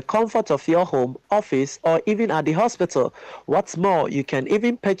from the comfort of your home, office, or even at the hospital. What's more, you can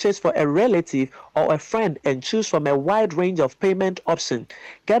even purchase for a relative or a friend and choose from a wide range of payment options.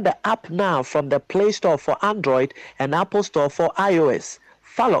 Get the app now from the Play Store for Android and Apple Store for iOS.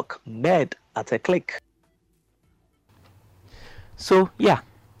 Falloc, made at a click. So yeah,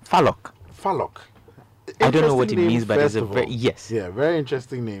 Falloc. Falloc. I don't know what it Interesting means, name, but it's first a of very all. yes. Yeah, very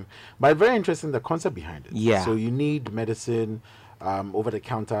interesting name. But very interesting the concept behind it. Yeah. So you need medicine over the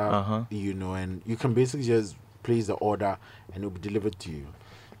counter, you know, and you can basically just place the order and it'll be delivered to you.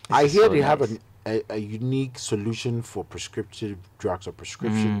 I hear so they have nice. a unique solution for prescriptive drugs or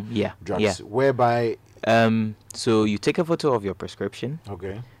prescription yeah, drugs, yeah. whereby So you take a photo of your prescription,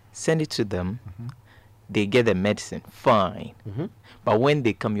 okay, send it to them. They get the medicine, fine. But when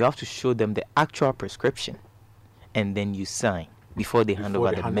they come, you have to show them the actual prescription, and then you sign before they hand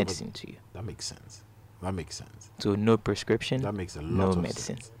over the medicine to you. That makes sense. That makes sense. So no prescription, That makes a lot no of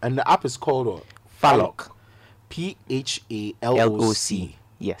medicine. sense. And the app is called what? Falloc. PHALOC. LOC.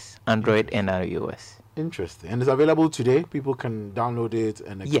 Yes, Android and iOS. Interesting. And it's available today. People can download it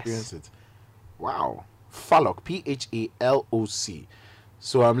and experience it. Wow. Falloc. PHALOC.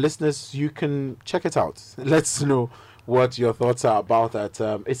 So, listeners, you can check it out. Let's know what your thoughts are about that.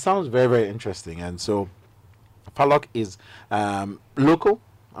 It sounds very, very interesting. And so, Falloc is local,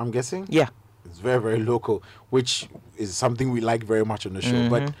 I'm guessing. Yeah. It's very, very local, which is something we like very much on the show.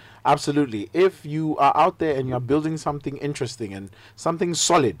 But absolutely, if you are out there and you're building something interesting and something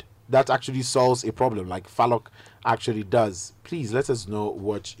solid that actually solves a problem like Falloc actually does, please let us know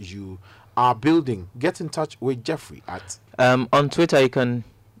what you are building. Get in touch with Jeffrey at... On Twitter, you can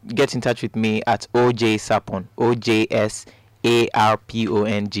get in touch with me at OJ Sapong,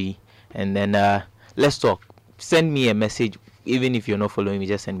 OJSARPONG. And then let's talk. send me a message. Even if you're not following me,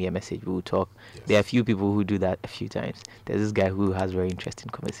 just send me a message. We will talk. Yes. There are a few people who do that a few times. There's this guy who has very interesting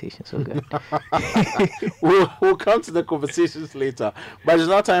conversations. So good. We'll come to the conversations later. But it's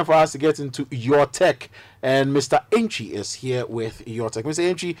now time for us to get into Your Tech. And Mr. Entry is here with Your Tech. Mr.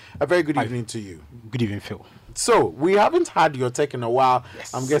 Entry, a very good evening to you. Good evening, Phil. So, we haven't had Your Tech in a while.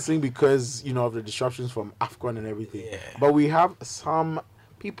 Yes. I'm guessing because, of the disruptions from AFCON and everything. Yeah. But we have some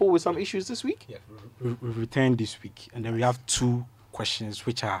people with some issues this week. Yeah, we've returned this week, and then we have two questions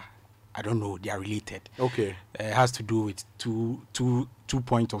which are, I don't know, they are related. Okay. It has to do with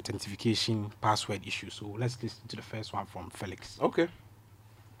two-point authentication password issue. So let's listen to the first one from Felix. Okay.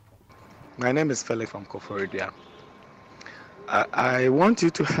 My name is Felix from Koforidua. I want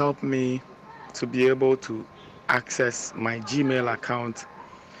you to help me to be able to access my Gmail account,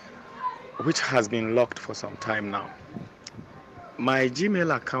 which has been locked for some time now. My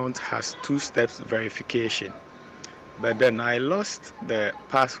Gmail account has two-step verification, but then I lost the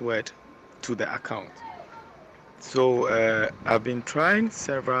password to the account. So I've been trying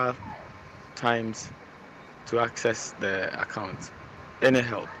several times to access the account. Any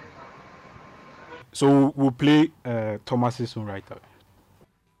help? So we'll play Thomas's own right away.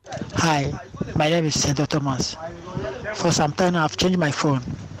 Hi, my name is Senator Thomas. For some time I've changed my phone.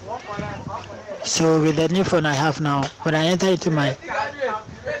 So with the new phone I have now, when I enter into my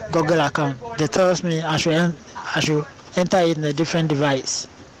Google account, it tells me I should enter it in a different device.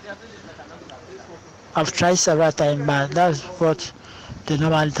 I've tried several times, but that's what the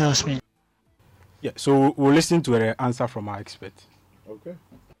normally tells me. Yeah, so we'll listen to the answer from our expert. Okay.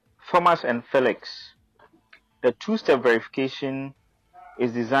 Thomas and Felix, the two-step verification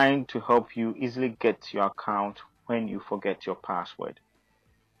is designed to help you easily get your account when you forget your password.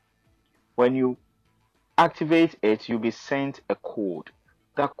 When you activate it, you'll be sent a code.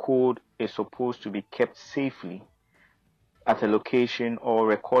 That code is supposed to be kept safely at a location or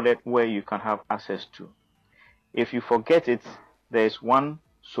recorded where you can have access to. If you forget it, there is one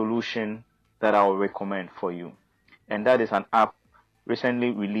solution that I will recommend for you, and that is an app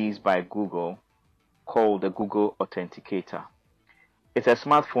recently released by Google called the Google Authenticator. It's a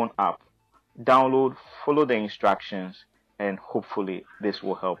smartphone app. Download, follow the instructions, and hopefully this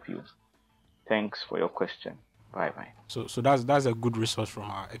will help you. Thanks for your question. Bye-bye. So that's a good resource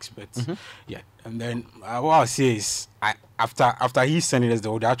from our experts. Mm-hmm. Yeah, and then what I'll say is, after he sent it as the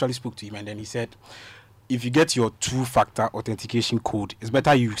audio, I actually spoke to him, and then he said, if you get your two-factor authentication code, it's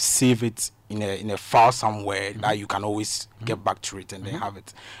better you save it in a file somewhere that you can always get back to it and then have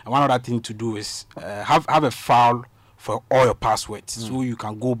it. And one other thing to do is have a file for all your passwords, so you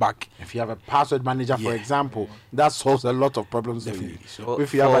can go back. If you have a password manager, for example, that solves a lot of problems for you. So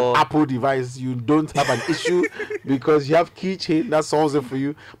if you have an Apple device, you don't have an issue because you have keychain that solves it for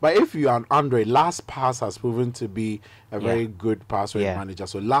you. But if you are on Android, LastPass has proven to be a very good password manager.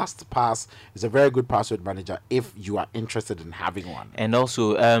 So LastPass is a very good password manager if you are interested in having one. And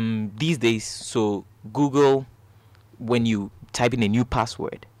also, these days, so Google, when you type in a new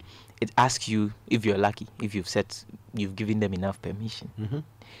password, it asks you if you're lucky, if you've given them enough permission. Mm-hmm.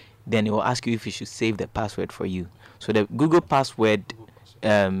 Then it will ask you if you should save the password for you. So the Google password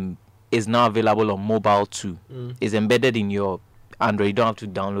is now available on mobile too. It's embedded in your Android. You don't have to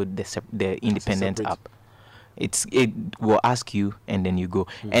download the independent app. It will ask you, and then you go.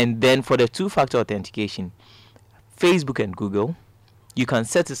 And then for the two-factor authentication, Facebook and Google, you can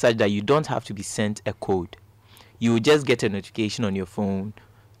set it such that you don't have to be sent a code. You will just get a notification on your phone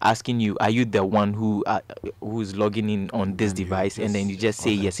asking you, are you the one who's logging in on this device? And then you just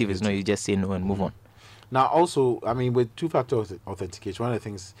say yes. If it's not, you just say no and move on. Now, also, I mean, with two-factor authentication, one of the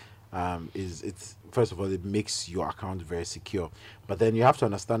things is it's, first of all, it makes your account very secure. But then you have to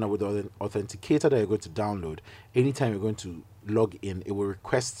understand that with the authenticator that you're going to download, anytime you're going to log in, it will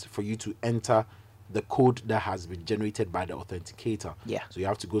request for you to enter the code that has been generated by the authenticator. Yeah. So you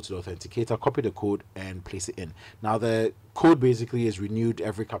have to go to the authenticator, copy the code, and place it in. Now, the code basically is renewed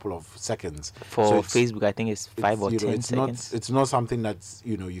every couple of seconds. For Facebook, I think it's 5 or 10 seconds. It's not something that's,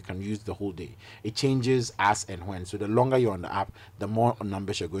 you can use the whole day. It changes as and when. So the longer you're on the app, the more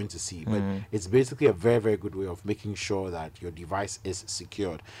numbers you're going to see. But it's basically a very, very good way of making sure that your device is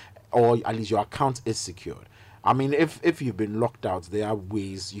secured, or at least your account is secured. I mean, if you've been locked out, there are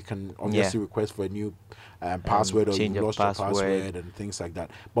ways you can obviously request for a new password, or you've lost your password and things like that.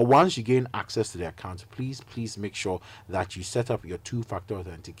 But once you gain access to the account, please make sure that you set up your two-factor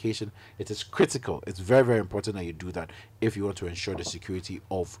authentication. It is critical. It's very, very important that you do that if you want to ensure the security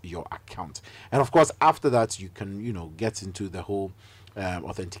of your account. And of course, after that, you can, get into the whole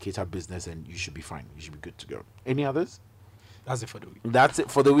authenticator business, and you should be fine. You should be good to go. Any others? That's it for the week. That's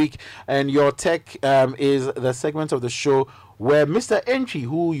it for the week. And your tech is the segment of the show where Mr. Entry,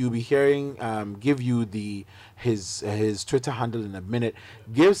 who you'll be hearing give you his Twitter handle in a minute,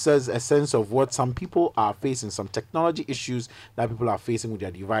 gives us a sense of what some people are facing, some technology issues that people are facing with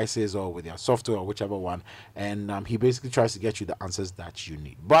their devices or with their software or whichever one. And he basically tries to get you the answers that you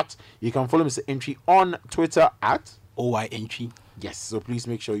need. But you can follow Mr. Entry on Twitter at OY Entry. Yes, so please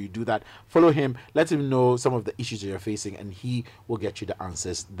make sure you do that. Follow him, let him know some of the issues that you're facing, and he will get you the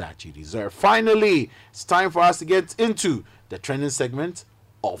answers that you deserve. Finally, it's time for us to get into the trending segment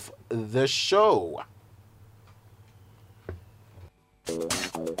of the show.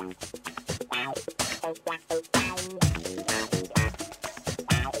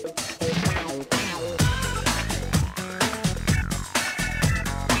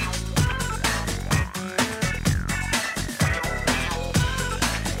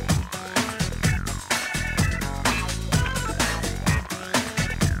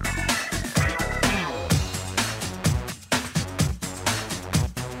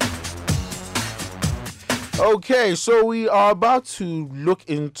 Okay, so we are about to look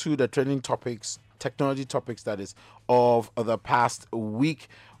into the trending topics, technology topics that is, of the past week.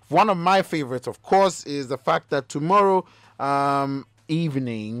 One of my favorites, of course, is the fact that tomorrow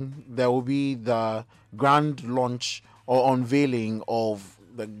evening there will be the grand launch or unveiling of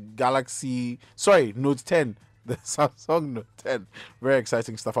the Note 10. The Samsung Note 10. Very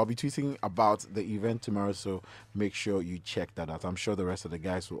exciting stuff. I'll be tweeting about the event tomorrow, so make sure you check that out. I'm sure the rest of the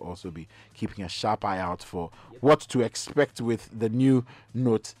guys will also be keeping a sharp eye out for what to expect with the new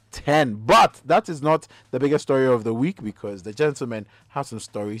Note 10. But that is not the biggest story of the week, because the gentlemen have some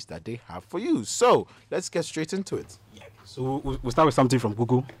stories that they have for you. So let's get straight into it. Yeah. So we'll start with something from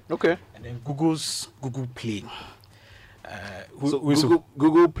Google. Okay. And then Google's Google Play.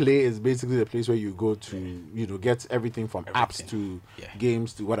 Google Play is basically the place where you go to, get everything from apps to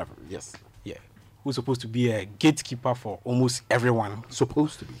games to whatever. Yes. Yeah. Who's supposed to be a gatekeeper for almost everyone.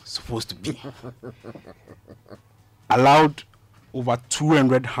 Supposed to be. Allowed over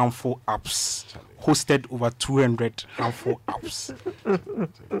 200 harmful apps. Hosted over 200 harmful apps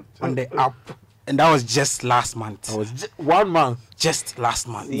on the app. And that was just last month. That was 1 month. Just last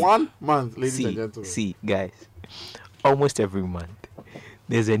month. 1 month, ladies and gentlemen. See, guys. Almost every month,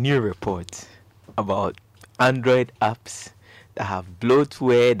 there's a new report about Android apps that have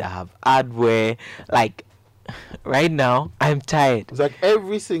bloatware, that have adware. Like, right now, I'm tired. It's like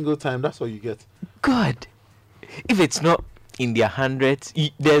every single time, that's all you get. God, if it's not in their hundreds,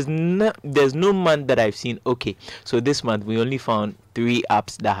 there's no month that I've seen. Okay, so this month we only found 3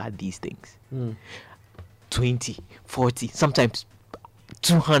 apps that had these things. 20, 40, sometimes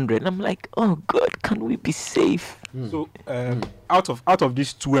 200. I'm like, oh God, can we be safe? So out of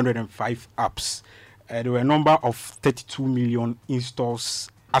these 205 apps, there were a number of 32 million installs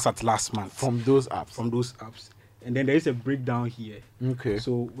as at last month from those apps. And then there is a breakdown here. Okay.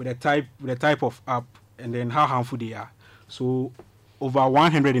 So with the type of app and then how harmful they are. So over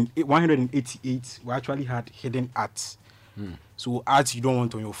 188 we actually had hidden ads. So ads you don't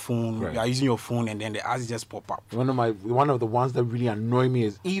want on your phone, right. You are using your phone and then the ads just pop up. One of the ones that really annoy me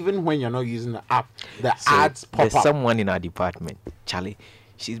is even when you're not using the app, the ads pop up. There's someone in our department, Charlie.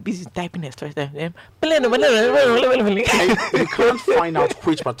 She's busy typing her story. You can't find out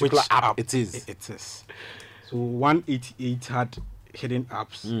which particular app it is. It is. So 188 had hidden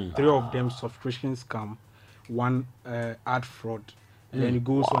apps. 3 of them subscription scam, 1 ad fraud. And then it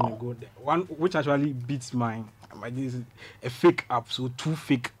goes on and go there. One which actually beats mine. This is a fake app, so 2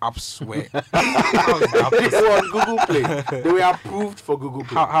 fake apps were on Google Play. They were approved for Google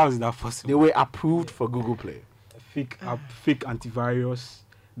Play. How is that possible? They were approved for Google Play. A fake app, fake antivirus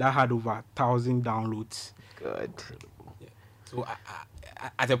that had over 1,000 downloads. Good. Yeah. So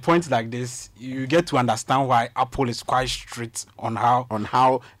at a point like this, you get to understand why Apple is quite strict on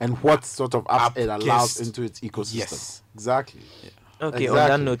how and what sort of apps it allows into its ecosystem. Yes, exactly. Yeah. Okay, on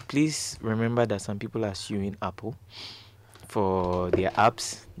that note, please remember that some people are suing Apple for their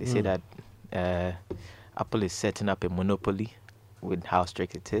apps. They say that Apple is setting up a monopoly with how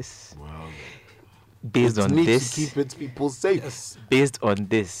strict it is. Wow. Based on this, to keep its people safe. Yes. Based on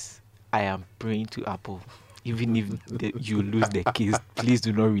this, I am praying to Apple. Even if you lose the case, please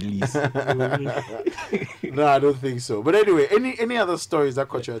do not release. No, I don't think so. But anyway, any other stories that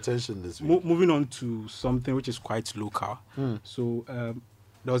caught your attention this week? Moving on to something which is quite local. So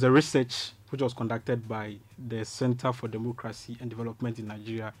there was a research which was conducted by the Center for Democracy and Development in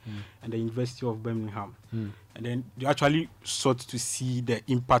Nigeria and the University of Birmingham. And then they actually sought to see the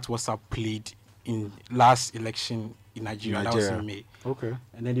impact WhatsApp played in last election in Nigeria. That was in May. Okay.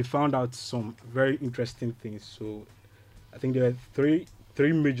 And then they found out some very interesting things. So I think there were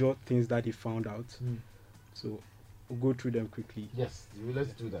three major things that he found out. So we'll go through them quickly. Yes,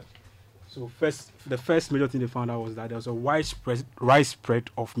 let's do that. So the first major thing they found out was that there was a widespread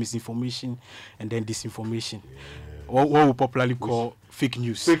of misinformation and then disinformation. What we popularly call fake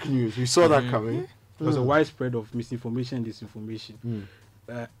news. Fake news. We saw that coming. There was a widespread of misinformation and disinformation.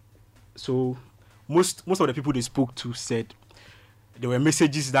 So most of the people they spoke to said there were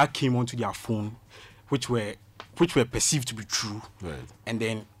messages that came onto their phone which were perceived to be true, and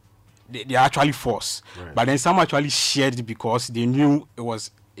then they are actually false. But then some actually shared it because they knew it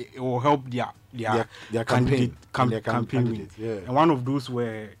will help their campaign. Yeah. And one of those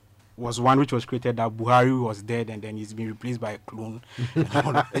was one which was created that Buhari was dead and then he's been replaced by a clone.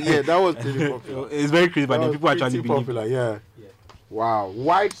 Yeah, that was pretty popular. It's very crazy, but then people actually believe popular. Yeah. Wow,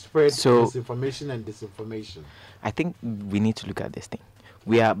 widespread misinformation and disinformation. I think we need to look at this thing.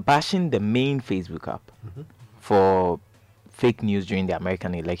 We are bashing the main Facebook app for fake news during the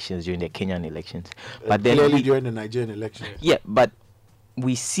American elections, during the Kenyan elections. But then clearly during the Nigerian elections. Yeah, but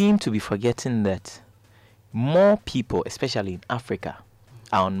we seem to be forgetting that more people, especially in Africa,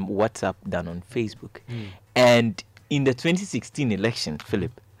 are on WhatsApp than on Facebook. And in the 2016 election,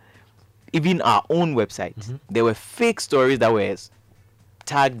 Philip, even our own website, there were fake stories that were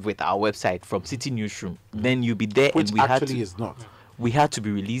tagged with our website from City Newsroom. Then you'll be there, which and we actually had to, is not. We had to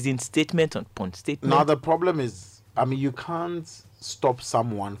be releasing statement upon statement. Now the problem is, I mean, you can't stop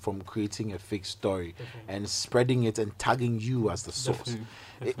someone from creating a fake story and spreading it and tagging you as the source.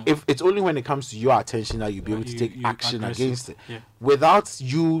 If it's only when it comes to your attention that you'll be able to take action against it. Without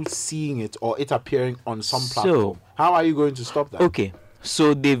you seeing it or it appearing on some platform, how are you going to stop that? Okay,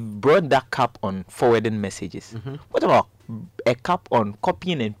 so they've brought that cap on forwarding messages. What about a cap on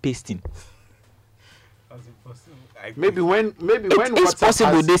copying and pasting? Maybe when it's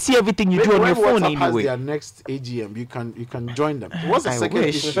possible, they see everything you do on your phone anyway. Has anyway. their next AGM, you can join them. What's the second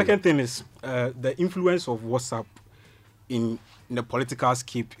issue? The second thing is the influence of WhatsApp in the political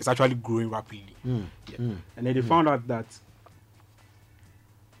scape is actually growing rapidly. And then they found out that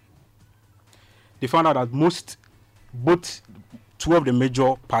both two of the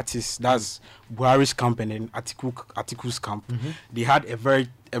major parties, that's Buhari's camp and then Atiku's camp, they had a very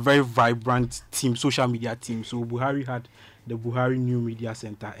vibrant team, social media team. So Buhari had the Buhari New Media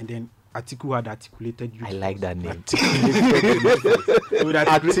Center, and then Atiku had Articulated Youth. I like that name.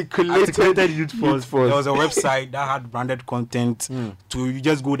 Articulated Youth Force. There was a website that had branded content. So you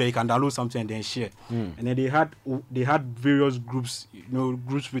just go there, you can download something and then share. And then they had various groups,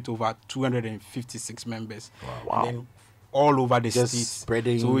 groups with over 256 members. Wow. And then all over the just state.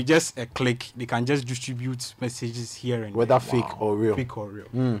 Spreading. So with just a click, they can just distribute messages here and whether fake or real. Fake or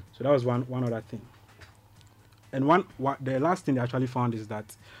real. So that was one other thing. And the last thing they actually found is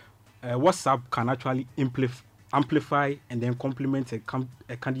that WhatsApp can actually amplify and then complement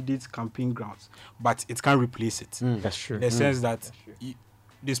a candidate's campaign grounds, but it can't replace it. That's true. In the sense that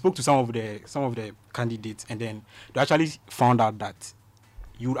they spoke to some of the candidates, and then they actually found out that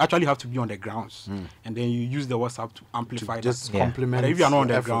you actually have to be on the grounds, and then you use the WhatsApp to amplify to just that. complement. But if you are not on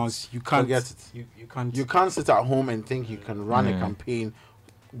the efforts, grounds, you can't forget it. You can't sit at home and think you can run a campaign,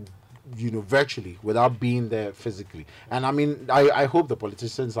 virtually without being there physically. And I mean, I hope the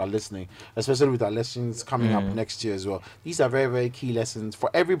politicians are listening, especially with elections coming up next year as well. These are very, very key lessons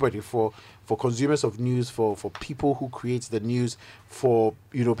for everybody, for consumers of news, for people who create the news, for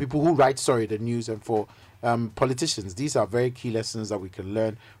people who write the news, and for politicians. These are very key lessons that we can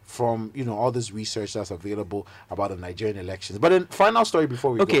learn from all this research that's available about the Nigerian elections. But then, final story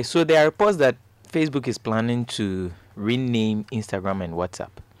before we go. So there are reports that Facebook is planning to rename Instagram and WhatsApp.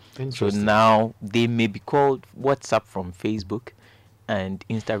 So now they may be called WhatsApp from Facebook and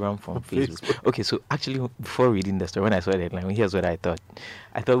Instagram from Facebook. Okay, so actually, before reading the story, when I saw the headline, here's what I thought.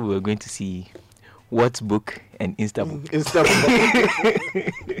 I thought we were going to see WhatsBook and Instabook.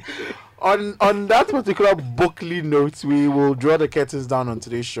 On that particular bookly note, we will draw the curtains down on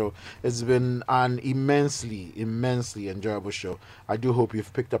today's show. It's been an immensely enjoyable show. I do hope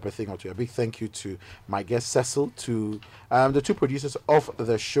you've picked up a thing or two. A big thank you to my guest Cecil, to the two producers of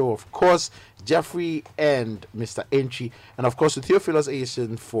the show, of course, Jeffrey and Mr. Entry, and of course to Theophilus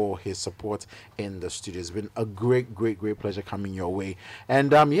Asian for his support in the studio. It's been a great pleasure coming your way.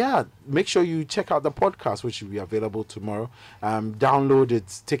 And make sure you check out the podcast, which will be available tomorrow. Download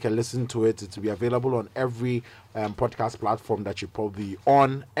it, take a listen to it. It will be available on every podcast platform that you're probably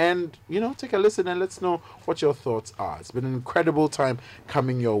on, and take a listen and let us know what your thoughts are. It's been an incredible time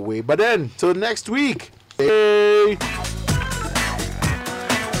coming your way. But then till next week, hey.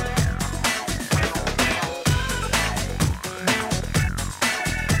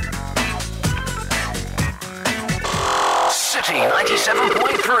 City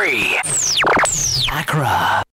 97.3. Accra.